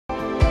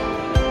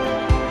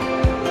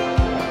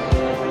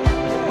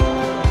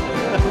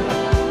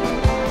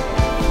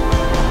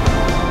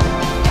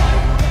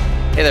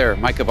Hey there,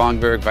 Micah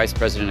Bongberg, Vice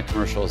President of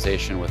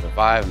Commercialization with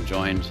Avive. I'm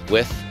joined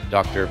with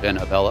Dr. Ben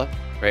Abella.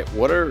 Right,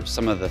 what are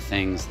some of the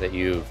things that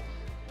you've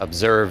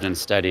observed and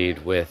studied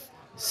with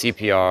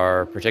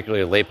CPR,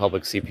 particularly lay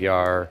public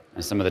CPR,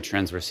 and some of the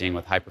trends we're seeing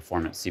with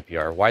high-performance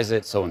CPR? Why is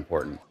it so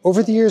important?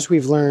 Over the years,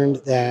 we've learned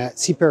that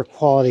CPR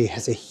quality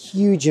has a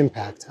huge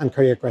impact on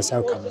cardiac arrest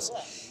outcomes.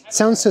 It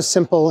sounds so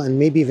simple and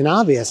maybe even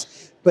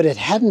obvious, but it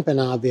hadn't been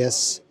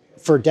obvious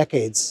for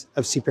decades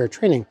of CPR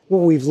training. What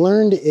we've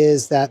learned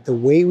is that the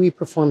way we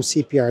perform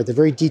CPR, the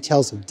very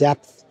details of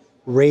depth,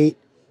 rate,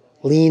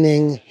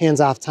 leaning,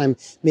 hands-off time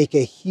make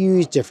a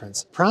huge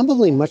difference.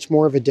 Probably much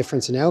more of a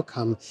difference in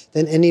outcome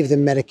than any of the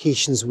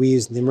medications we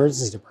use in the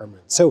emergency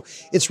department. So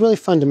it's really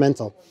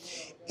fundamental.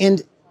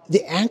 And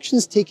the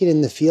actions taken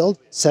in the field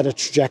set a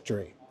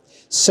trajectory.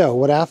 So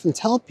what I often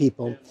tell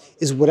people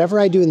is whatever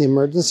I do in the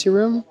emergency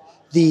room,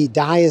 the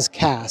die is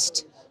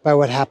cast by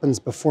what happens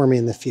before me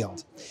in the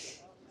field.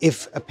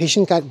 If a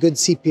patient got good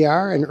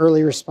CPR and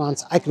early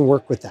response, I can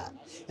work with that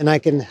and I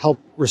can help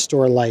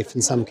restore life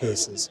in some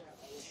cases.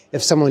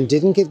 If someone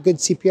didn't get good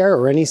CPR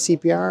or any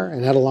CPR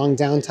and had a long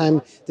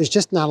downtime, there's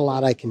just not a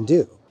lot I can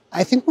do.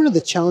 I think one of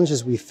the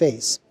challenges we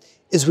face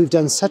is we've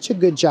done such a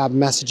good job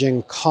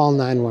messaging call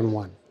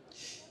 911.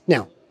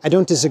 Now, I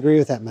don't disagree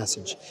with that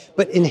message,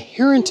 but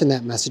inherent in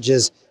that message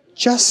is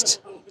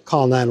just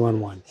call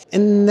 911.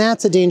 And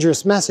that's a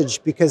dangerous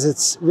message because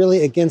it's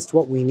really against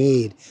what we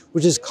need,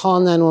 which is call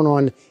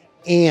 911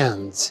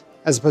 and,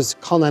 as opposed to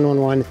call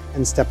 911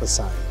 and step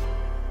aside.